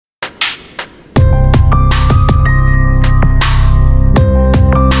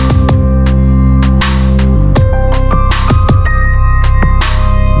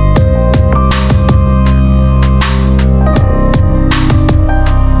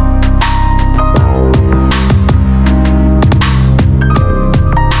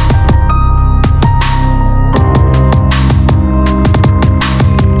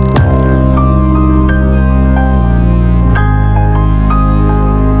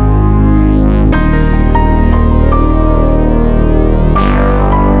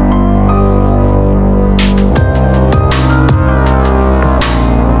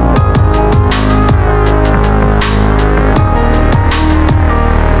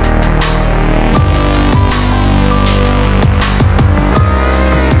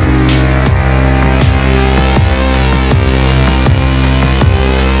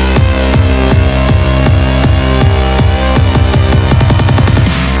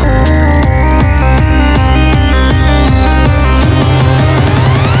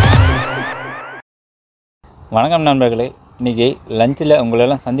வணக்கம் நண்பர்களே, இன்றைக்கி லஞ்சில்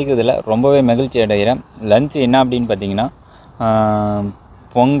உங்களெல்லாம் சந்திக்கிறதுல ரொம்பவே மகிழ்ச்சி அடைகிறேன். லஞ்ச் என்ன அப்படின்னு பார்த்தீங்கன்னா,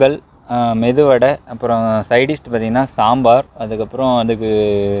 பொங்கல், மெதுவடை, அப்புறம் சைடிஷ் பார்த்திங்கன்னா சாம்பார், அதுக்கப்புறம் அதுக்கு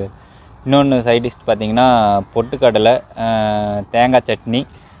இன்னொன்று சைடிஷ் பார்த்திங்கன்னா பொட்டுக்கடலை, தேங்காய் சட்னி,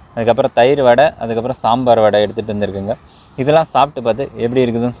 அதுக்கப்புறம் தயிர் வடை, அதுக்கப்புறம் சாம்பார் வடை எடுத்துகிட்டு வந்திருக்குங்க. இதெல்லாம் சாப்பிட்டு பார்த்து எப்படி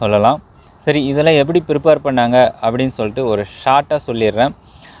இருக்குதுன்னு சொல்லலாம். சரி, இதெல்லாம் எப்படி ப்ரிப்பேர் பண்ணாங்க அப்படின்னு சொல்லிட்டு ஒரு ஷார்ட்டாக சொல்லிடுறேன்.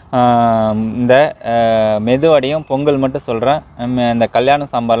 இந்த மெதுவடையும் பொங்கல் மட்டும் சொல்கிறேன். இந்த கல்யாண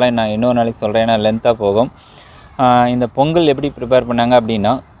சாம்பார்லாம் நான் இன்னொரு நாளைக்கு சொல்கிறேன், ஏன்னா லென்த்தாக போகும். இந்த பொங்கல் எப்படி ப்ரிப்பேர் பண்ணாங்க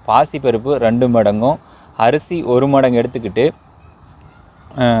அப்படின்னா, பாசிப்பருப்பு 2 மடங்கும் அரிசி 1 மடங்கு எடுத்துக்கிட்டு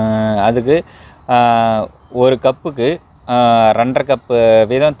அதுக்கு 1 கப்புக்கு 2.5 கப்பு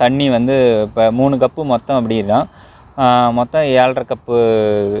வீதம் தண்ணி வந்து இப்போ 3 கப்பு மொத்தம் அப்படி தான் மொத்தம் 7.5 கப்பு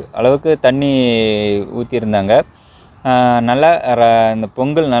அளவுக்கு தண்ணி ஊற்றியிருந்தாங்க. நல்லா இந்த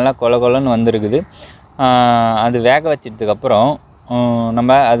பொங்கல் நல்லா கொல கொலன்னு வந்திருக்குது. அது வேக வச்சதுக்கப்புறம்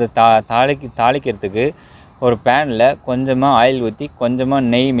நம்ம அது தாளிக்கிறதுக்கு ஒரு பேனில் கொஞ்சமாக ஆயில் ஊற்றி கொஞ்சமாக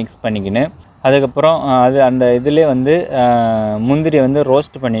நெய் மிக்ஸ் பண்ணிக்கின்னு, அதுக்கப்புறம் அந்த இதிலே வந்து முந்திரி வந்து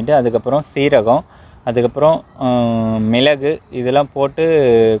ரோஸ்ட் பண்ணிவிட்டு, அதுக்கப்புறம் சீரகம், அதுக்கப்புறம் மிளகு இதெல்லாம் போட்டு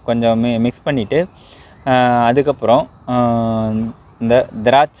கொஞ்சம் மிக்ஸ் பண்ணிவிட்டு, அதுக்கப்புறம் இந்த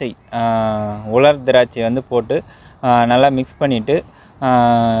திராட்சை, உலர் திராட்சை வந்து போட்டு நல்லா மிக்ஸ் பண்ணிவிட்டு,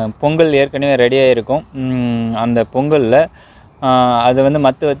 பொங்கல் ஏற்கனவே ரெடியாக இருக்கும். அந்த பொங்கலில் அது வந்து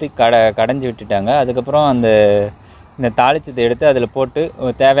மத்து கடைஞ்சி விட்டுட்டாங்க. அதுக்கப்புறம் இந்த தாளிச்சத்தை எடுத்து அதில் போட்டு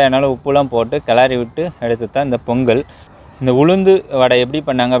தேவையான உப்புலாம் போட்டு கிளறி விட்டு எடுத்து தான் இந்த பொங்கல். இந்த உளுந்து வடை எப்படி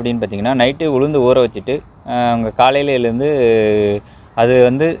பண்ணாங்க அப்படின்னு பார்த்திங்கன்னா, நைட்டு உளுந்து ஊற வச்சுட்டு அவங்க காலையில் எழுந்து அது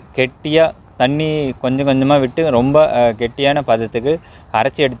வந்து கெட்டியாக தண்ணி கொஞ்சம் கொஞ்சமாக விட்டு ரொம்ப கெட்டியான பதத்துக்கு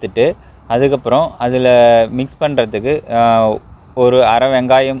அரைச்சி எடுத்துட்டு, அதுக்கப்புறம் அதில் மிக்ஸ் பண்ணுறதுக்கு ஒரு அரை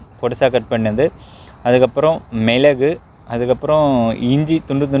வெங்காயம் பொடிசாக கட் பண்ணது, அதுக்கப்புறம் மிளகு, அதுக்கப்புறம் இஞ்சி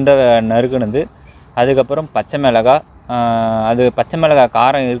துண்டு நறுக்குனது, அதுக்கப்புறம் பச்சை மிளகாய். அது பச்சை மிளகாய்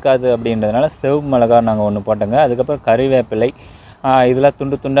காரம் இருக்காது அப்படின்றதுனால சிவப்பு மிளகாய் நாங்கள் ஒன்று போட்டோங்க. அதுக்கப்புறம் கறிவேப்பிலை, இதெல்லாம்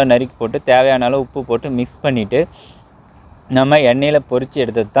துண்டாக நறுக்கி போட்டு தேவையான அளவு உப்பு போட்டு மிக்ஸ் பண்ணிவிட்டு நம்ம எண்ணெயில் பொரித்து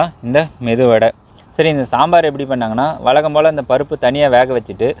எடுத்தது தான் இந்த மெதுவடை. சரி, இந்த சாம்பார் எப்படி பண்ணாங்கன்னா, வழக்கம் போல் இந்த பருப்பு தனியாக வேக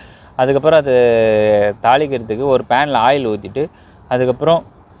வச்சுட்டு, அதுக்கப்புறம் அது தாளிக்கிறதுக்கு ஒரு பேனில் ஆயில் ஊற்றிட்டு, அதுக்கப்புறம்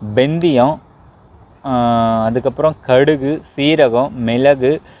வெந்தயம், அதுக்கப்புறம் கடுகு, சீரகம்,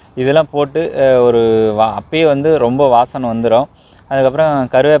 மிளகு இதெல்லாம் போட்டு அப்பயே வந்து ரொம்ப வாசனை வந்துடும். அதுக்கப்புறம்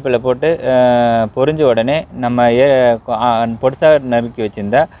கருவேப்பிலை போட்டு பொரிஞ்ச உடனே நம்ம பொடிசாக நறுக்கி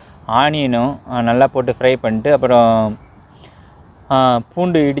வச்சுருந்த ஆனியனும் நல்லா போட்டு ஃப்ரை பண்ணிட்டு, அப்புறம்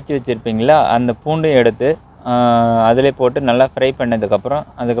பூண்டு இடித்து வச்சுருப்பீங்களா, அந்த பூண்டும் எடுத்து அதிலே போட்டு நல்லா ஃப்ரை பண்ணதுக்கப்புறம்,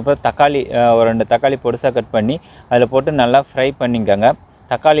 அதுக்கப்புறம் தக்காளி ஒரு 2 தக்காளி பொடிசாக கட் பண்ணி அதில் போட்டு நல்லா ஃப்ரை பண்ணிக்கோங்க.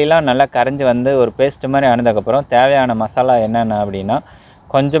 தக்காளிலாம் நல்லா கரைஞ்சி வந்து ஒரு பேஸ்ட் மாதிரி ஆனதுக்கப்புறம் தேவையான மசாலா என்னென்ன அப்படின்னா,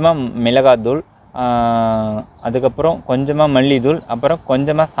 கொஞ்சமாக மிளகாத்தூள், அதுக்கப்புறம் கொஞ்சமாக மல்லித்தூள், அப்புறம்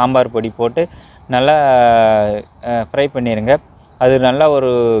கொஞ்சமாக சாம்பார் பொடி போட்டு நல்லா ஃப்ரை பண்ணிடுங்க. அது நல்லா ஒரு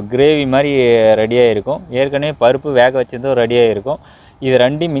கிரேவி மாதிரி ரெடியாக இருக்கும். ஏற்கனவே பருப்பு வேக வச்சதும் ரெடியாக இருக்கும். இது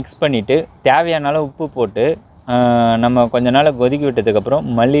ரெண்டையும் மிக்ஸ் பண்ணிவிட்டு தேவையான அளவு உப்பு போட்டு நம்ம கொஞ்ச நாள் கொதிக்க விட்டதுக்கப்புறம்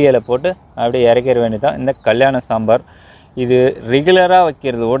மல்லி இலை போட்டு அப்படியே இறக்கிற வேண்டியதான் இந்த கல்யாண சாம்பார். இது ரெகுலராக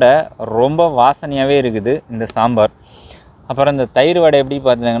வைக்கிறத விட ரொம்ப வாசனையாகவே இருக்குது இந்த சாம்பார். அப்புறம் இந்த தயிர் வடை எப்படி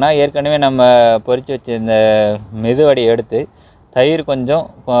பார்த்திங்கன்னா, ஏற்கனவே நம்ம பொரித்து வச்ச இந்த மெதுவடையை எடுத்து தயிர் கொஞ்சம்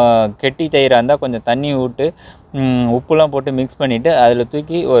கெட்டி தயிராக இருந்தால் கொஞ்சம் தண்ணி விட்டு உப்புலாம் போட்டு மிக்ஸ் பண்ணிவிட்டு அதில்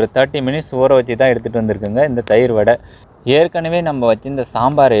தூக்கி ஒரு 30 மினிட்ஸ் ஊற வச்சு தான் எடுத்துகிட்டு வந்திருக்குங்க இந்த தயிர் வடை. ஏற்கனவே நம்ம வச்சு இந்த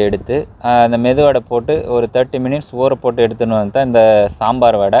சாம்பாரை எடுத்து அந்த மெதுவடை போட்டு ஒரு 30 மினிட்ஸ் ஊற போட்டு எடுத்துன்னு வந்து தான் இந்த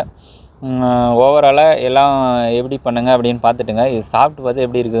சாம்பார் வடை. ஓவராலாக எல்லாம் எப்படி பண்ணுங்க அப்படின்னு பார்த்துட்டுங்க. இது சாப்பிட்டு பார்த்து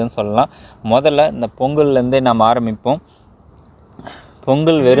எப்படி இருக்குதுன்னு சொல்லலாம். முதல்ல இந்த பொங்கல்லேருந்தே நம்ம ஆரம்பிப்போம்.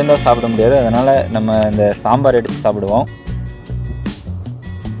 பொங்கல் வெறுந்தான் சாப்பிட முடியாது, அதனால் நம்ம இந்த சாம்பார் எடுத்து சாப்பிடுவோம்.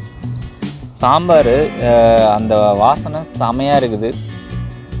 சாம்பார் அந்த வாசனை செமையாக இருக்குது.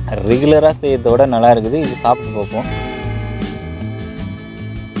 ரெகுலராக செய்யறதோட நல்லா இருக்குது. இது சாப்பிட்டு பார்ப்போம்.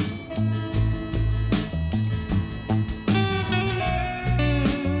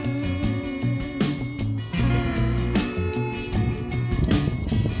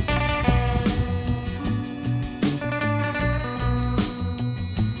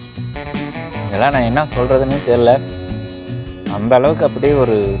 இதெல்லாம் நான் என்ன சொல்கிறதுன்னு தெரில. அந்த அளவுக்கு அப்படியே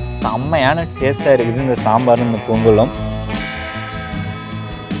ஒரு செம்மையான டேஸ்ட்டாக இருக்குது இந்த சாம்பாரும் இந்த பொங்கலும்.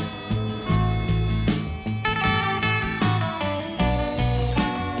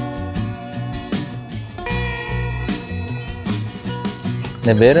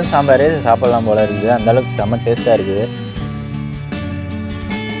 இந்த வெறும் சாம்பாரே சாப்பிடலாம் போல இருக்குது, அந்தளவுக்கு செம்ம டேஸ்ட்டாக இருக்குது.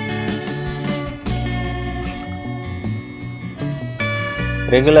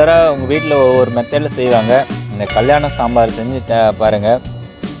 ரெகுலராக உங்கள் வீட்டில் ஒவ்வொரு மெத்தடில் செய்வாங்க. இந்த கல்யாண சாம்பார் செஞ்சு பாருங்கள்.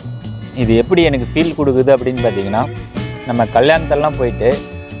 இது எப்படி எனக்கு ஃபீல் கொடுக்குது அப்படின்னு பார்த்தீங்கன்னா, நம்ம கல்யாணத்தெல்லாம் போயிட்டு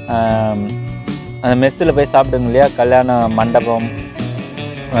அந்த மெஸ்ஸில் போய் சாப்பிடுங்க இல்லையா, கல்யாண மண்டபம்,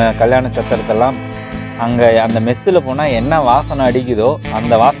 கல்யாண சத்திரத்தெல்லாம், அங்கே அந்த மெஸ்ஸில் போனால் என்ன வாசனை அடிக்குதோ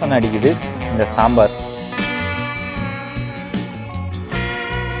அந்த வாசனை அடிக்குது இந்த சாம்பார்.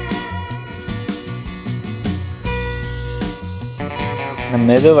 இந்த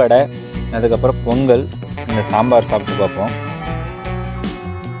மெதுவடை, அதுக்கப்புறம் பொங்கல், இந்த சாம்பார் சாப்பிட்டு பார்ப்போம்.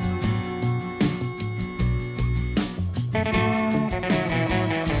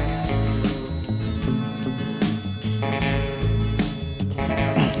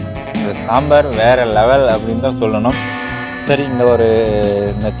 இந்த சாம்பார் வேறு லெவல் அப்படின்னு தான் சொல்லணும். சரி,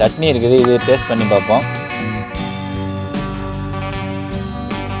 இந்த சட்னி இருக்குது, இது டேஸ்ட் பண்ணி பார்ப்போம்.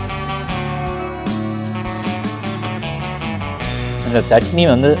 இந்த சட்னி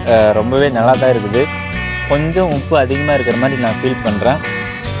வந்து ரொம்பவே நல்லா தான் இருக்குது. கொஞ்சம் உப்பு அதிகமாக இருக்கிற மாதிரி நான் ஃபீல் பண்ணுறேன்.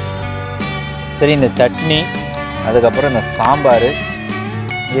 சரி, இந்த சட்னி அதுக்கப்புறம் இந்த சாம்பார்,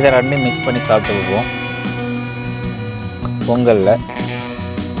 இதை ரெண்டையும் மிக்ஸ் பண்ணி சாப்பிட்டு போவோம் பொங்கலில்.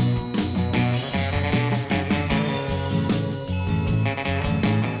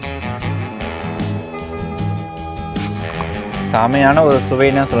 செமையான ஒரு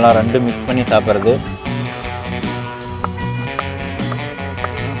சுவைன்னா சொல்லலாம், ரெண்டும் மிக்ஸ் பண்ணி சாப்பிட்றது.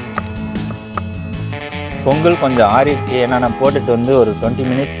 பொங்கல் கொஞ்சம் ஆறிடுச்சு, ஏன்னா நான் போட்டுட்டு வந்து ஒரு 20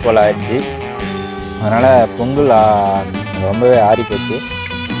 மினிட்ஸ் போல் ஆயிடுச்சு. அதனால் பொங்கல் ரொம்பவே ஆறி போச்சு.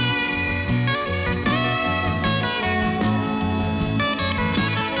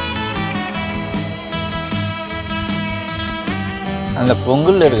 அந்த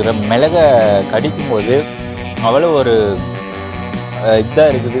பொங்கலில் இருக்கிற மிளகை கடிக்கும்போது அவ்வளோ ஒரு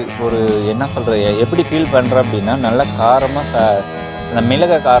இதாக இருக்குது. ஒரு என்ன சொல்கிற, எப்படி ஃபீல் பண்ணுறேன் அப்படின்னா, நல்லா காரமாக அந்த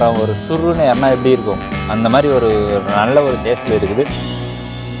மிளகை காரம் ஒரு சுருன்னு எண்ணெய் எப்படி இருக்கும் அந்த மாதிரி ஒரு நல்ல ஒரு டேஸ்ட்டில் இருக்குது.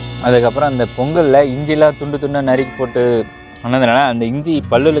 அதுக்கப்புறம் அந்த பொங்கலில் இஞ்சிலாம் துண்டு துண்டாக நறுக்கி போட்டு ஆனதுனால அந்த இஞ்சி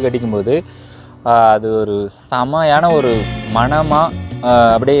பல்லில் கடிக்கும்போது அது ஒரு செமையான ஒரு மணமாக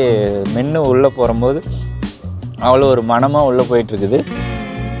அப்படியே மென்று உள்ளே போகும்போது அவ்வளோ ஒரு மணமாக உள்ளே போயிட்டுருக்குது.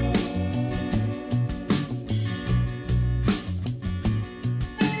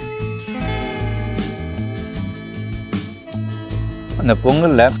 அந்த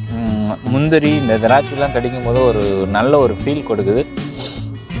பொங்கலில் முந்திரி, இந்த திராட்சைலாம் கடிக்கும் போது ஒரு நல்ல ஒரு ஃபீல் கொடுக்குது.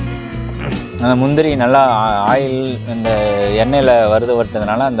 அந்த முந்திரி நல்லா ஆயில் இந்த எண்ணெயில்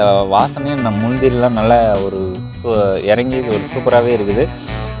வறுத்ததுனால அந்த வாசனையும் இந்த முந்திரிலாம் நல்லா ஒரு இறங்கி ஒரு சூப்பராகவே இருக்குது.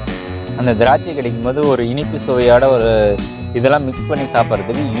 அந்த திராட்சை கிடைக்கும்போது ஒரு இனிப்பு சுவையோட ஒரு இதெல்லாம் மிக்ஸ் பண்ணி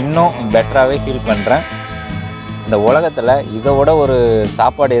சாப்பிட்றதுக்கு இன்னும் பெட்டராகவே ஃபீல் பண்ணுறேன். இந்த உலகத்தில் இதோட ஒரு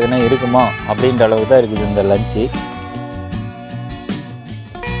சாப்பாடு எதுனா இருக்குமா அப்படின்ற அளவுக்கு தான் இருக்குது இந்த லஞ்சு.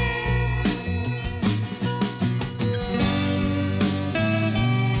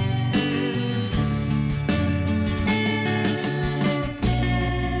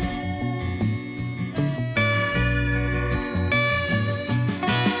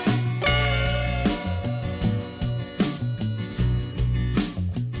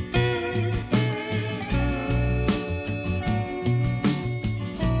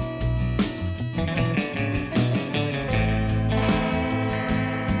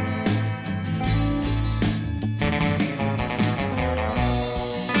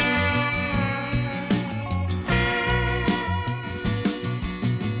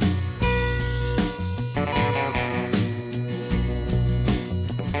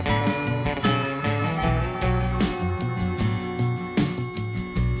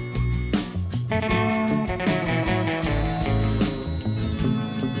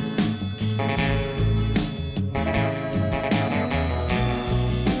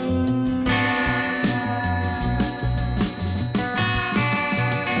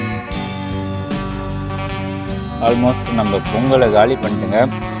 ஆல்மோஸ்ட் நம்ம பொங்கலை காலி பண்ணிட்டுங்க.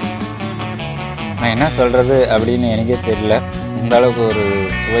 நான் என்ன சொல்கிறது அப்படின்னு எனக்கே தெரியல, இந்த அளவுக்கு ஒரு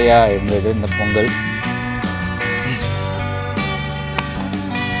சுவையாக இருந்தது இந்த பொங்கல்.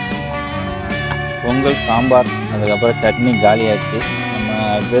 பொங்கல், சாம்பார், அதுக்கப்புறம் சட்னி காலியாச்சு. நம்ம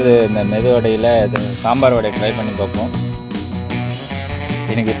அடுத்தது இந்த மெது வடையில் சாம்பார் வடை ட்ரை பண்ணி பார்ப்போம்.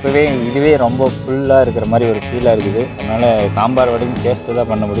 எனக்கு இப்போவே இதுவே ரொம்ப ஃபுல்லாக இருக்கிற மாதிரி ஒரு ஃபீலாக இருக்குது. அதனால் சாம்பார் வடையும் டேஸ்ட்டு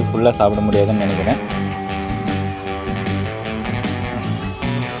தான் பண்ண முடியும், ஃபுல்லாக சாப்பிட முடியாதுன்னு நினைக்கிறேன்.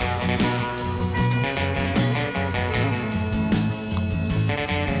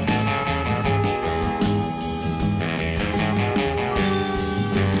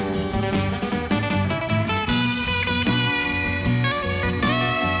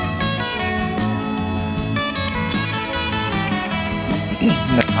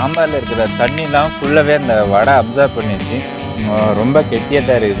 சாம்பாரில் இருக்கிற தண்ணிலாம் ஃபுல்லாகவே அந்த வடை அப்சர்வ் பண்ணிடுச்சு. ரொம்ப கெட்டியாக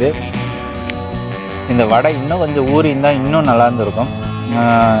தான் இருக்குது. இந்த வடை இன்னும் கொஞ்சம் ஊறியிருந்தால் இன்னும் நல்லா இருந்திருக்கும்.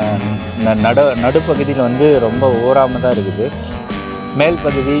 இந்த நடுப்பகுதியில் வந்து ரொம்ப ஊறாமல் தான் இருக்குது. மேல்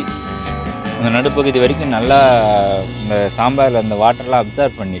பகுதி அந்த நடுப்பகுதி வரைக்கும் நல்லா இந்த சாம்பாரில் அந்த வாட்டர்லாம்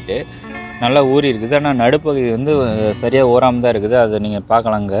அப்சர்வ் பண்ணிவிட்டு நல்லா ஊறி இருக்குது. ஆனால் நடுப்பகுதி வந்து சரியாக ஊறாமல் தான் இருக்குது. அதை நீங்கள்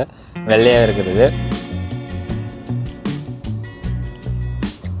பார்க்கலாங்க, வெள்ளையாக இருக்கிறது.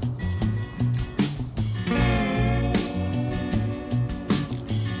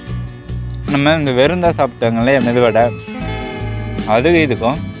 நம்ம இந்த வெறுந்தான் சாப்பிட்டாங்களே மெதுவடை, அது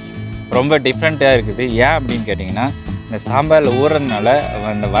இதுக்கும் ரொம்ப டிஃப்ரெண்ட்டாக இருக்குது. ஏன் அப்படின்னு கேட்டிங்கன்னா, இந்த சாம்பாரில் ஊறுறதுனால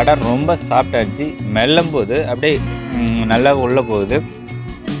அந்த வடை ரொம்ப சாஃப்டாகிடுச்சு. மெல்லும் போது அப்படியே நல்லா உள்ளே போகுது.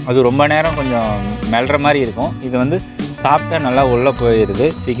 அது ரொம்ப நேரம் கொஞ்சம் மெல்ற மாதிரி இருக்கும். இது வந்து சாப்பிட்டா நல்லா உள்ளே போயிடுது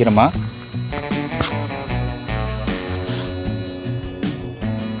சீக்கிரமாக.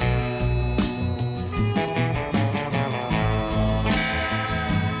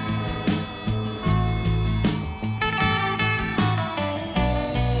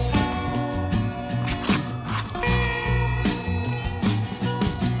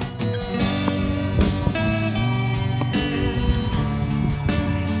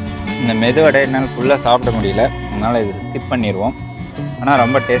 இந்த மெதுவடை என்னால் ஃபுல்லாக சாப்பிட முடியல, அதனால் இது ஸ்கிப் பண்ணிடுவோம். ஆனால்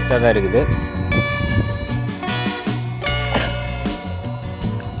ரொம்ப டேஸ்ட்டாக தான் இருக்குது.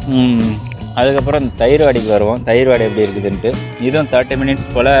 அதுக்கப்புறம் இந்த தயிர் வடைக்கு வருவோம். தயிர் வடை எப்படி இருக்குதுன்ட்டு. இதுவும் 30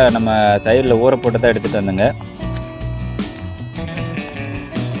 மினிட்ஸ் போல் நம்ம தயிரில் ஊற போட்டு தான் எடுத்துகிட்டு வந்தோங்க.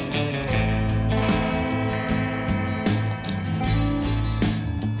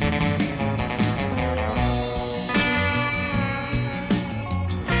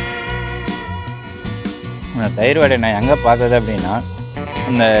 தயிர் வடை நான் எங்கே பார்த்தது அப்படின்னா,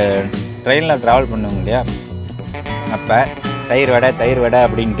 இந்த ட்ரெயினில் ட்ராவல் பண்ணுவோங்க இல்லையா, அப்போ தயிர் வடை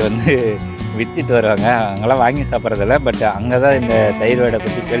அப்படின்ட்டு வந்து விற்றுட்டு வருவாங்க. அங்கெல்லாம் வாங்கி சாப்பிட்றதில்ல, பட் அங்கே தான் இந்த தயிர் வடை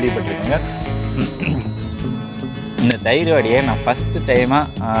பற்றி கேள்விப்பட்டிருக்கேங்க. இந்த தயிர் வடையை நான் ஃபஸ்ட்டு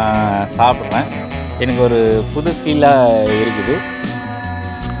டைமாக சாப்பிட்றேன். எனக்கு ஒரு புது ஃபீலாக இருக்குது.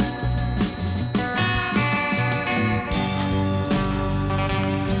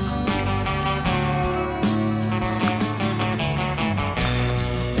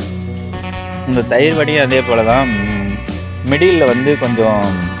 இந்த தயிர் வடையும் அதே போல் தான். மிடில் வந்து கொஞ்சம்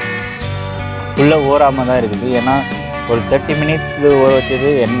ஃபுல்லாக ஊறாமல் தான் இருக்குது. ஏன்னா ஒரு 30 மினிட்ஸ் ஊற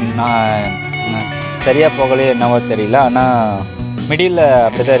வச்சது நான் சரியாக போகலையே என்னவோ தெரியல. ஆனால் மிடில்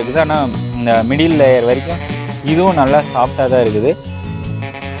அப்படி தான் இருக்குது. ஆனால் இந்த மிடில் லேயர் வரைக்கும் இதுவும் நல்லா சாஃப்டாக தான் இருக்குது.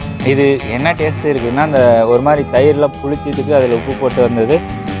 இது என்ன டேஸ்ட்டு இருக்குதுன்னா, அந்த ஒரு மாதிரி தயிரில் புளிச்சதுக்கு அதில் உப்பு போட்டு வந்தது,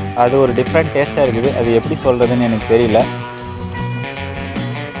 அது ஒரு டிஃப்ரெண்ட் டேஸ்ட்டாக இருக்குது. அது எப்படி சொல்கிறதுன்னு எனக்கு தெரியல.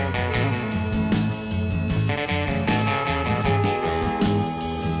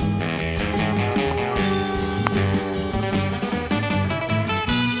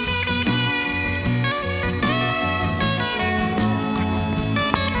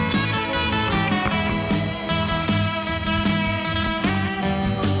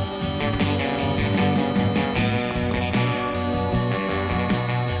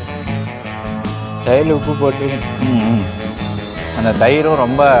 தயிரில் உப்பு போட்டு அந்த தயிரும்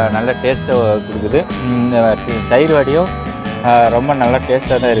ரொம்ப நல்ல டேஸ்ட்டை கொடுக்குது. இந்த தயிர் வடையும் ரொம்ப நல்ல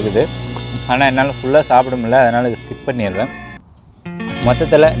டேஸ்ட்டாக தான் இருக்குது. ஆனால் என்னால் ஃபுல்லாக சாப்பிட முடியல, அதனால் இது ஸ்கிப் பண்ணிடுறேன்.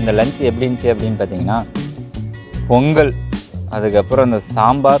 மொத்தத்தில் இந்த லஞ்ச் எப்படி இருந்துச்சு அப்படின்னு பார்த்தீங்கன்னா, பொங்கல், அதுக்கப்புறம் இந்த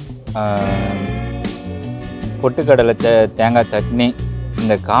சாம்பார், பொட்டுக்கடலை தேங்காய் சட்னி,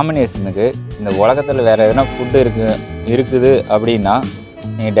 இந்த காம்பினேஷனுக்கு இந்த உலகத்தில் வேறு எதனா ஃபுட்டு இருக்குது அப்படின்னா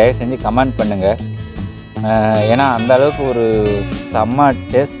நீங்கள் தயவு செஞ்சு கமெண்ட் பண்ணுங்கள். ஏன்னா அந்த அளவுக்கு ஒரு செம்ம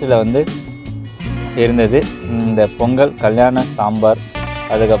டேஸ்ட்டில் வந்து இருந்தது இந்த பொங்கல், கல்யாண சாம்பார்,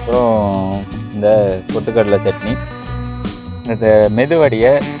 அதுக்கப்புறம் இந்த பொட்டுக்கடலை சட்னி. இந்த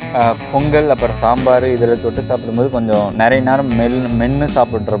மெதுவடையை பொங்கல் அப்புறம் சாம்பார் இதில் தொட்டு சாப்பிடும்போது கொஞ்சம் நிறைய நேரம் மென்று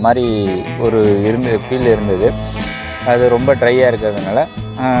சாப்பிட்ற மாதிரி ஒரு ஃபீல் இருந்தது. அது ரொம்ப ட்ரையாக இருக்கிறதுனால.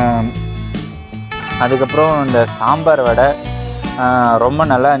 அதுக்கப்புறம் இந்த சாம்பார் வடை ரொம்ப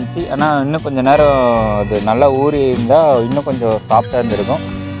நல்லா இருந்துச்சு. ஆனால் இன்னும் கொஞ்சம் நேரம் அது நல்லா ஊறி இருந்தால் இன்னும் கொஞ்சம் சாஃப்டாக இருந்திருக்கும்.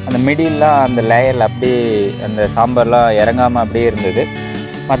 அந்த மிடில்லாம் அந்த லேயரில் அப்படியே அந்த சாம்பார்லாம் இறங்காமல் அப்படியே இருந்தது.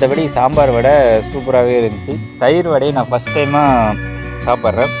 மற்றபடி சாம்பார் வடை சூப்பராகவே இருந்துச்சு. தயிர் வடையை நான் ஃபஸ்ட் டைமாக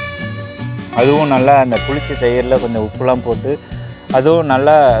சாப்பிட்றேன். அதுவும் நல்லா அந்த புளிச்ச தயிரில் கொஞ்சம் உப்புலாம் போட்டு அதுவும்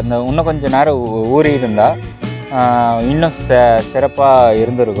நல்லா அந்த இன்னும் கொஞ்சம் நேரம் ஊறி இருந்தால் இன்னும் சிறப்பாக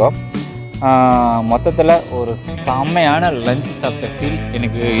இருந்திருக்கும். மொத்தத்தில் ஒரு செம்மையான லஞ்ச் சாப்பிட்ட ஃபீல்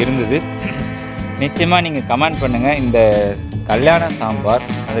எனக்கு இருந்தது. நிச்சயமாக நீங்கள் கமெண்ட் பண்ணுங்கள். இந்த கல்யாண சாம்பார்,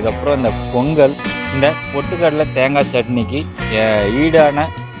 அதுக்கப்புறம் இந்த பொங்கல், இந்த பொட்டுக்கடலை தேங்காய் சட்னிக்கு ஈடான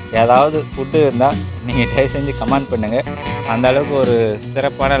ஏதாவது ஃபுட்டு இருந்தால் நீங்கள் தயவு செஞ்சு கமெண்ட் பண்ணுங்கள். அந்த அளவுக்கு ஒரு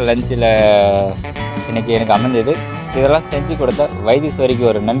சிறப்பான லஞ்சில் இன்றைக்கி எனக்கு அமைஞ்சது. இதெல்லாம் செஞ்சு கொடுத்த வைத்தீஸ்வரிக்கு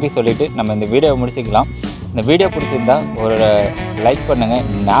ஒரு நன்றி சொல்லிவிட்டு நம்ம இந்த வீடியோவை முடிச்சுக்கலாம். இந்த வீடியோ பிடிச்சிருந்தா ஒரு லைக் பண்ணுங்கள்.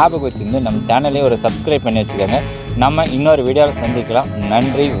 ஞாபகம் வச்சுருந்து நம்ம சேனலையும் ஒரு சப்ஸ்கிரைப் பண்ணி வச்சுக்கோங்க. நம்ம இன்னொரு வீடியோவில் சந்திக்கலாம்.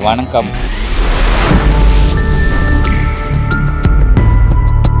 நன்றி, வணக்கம்.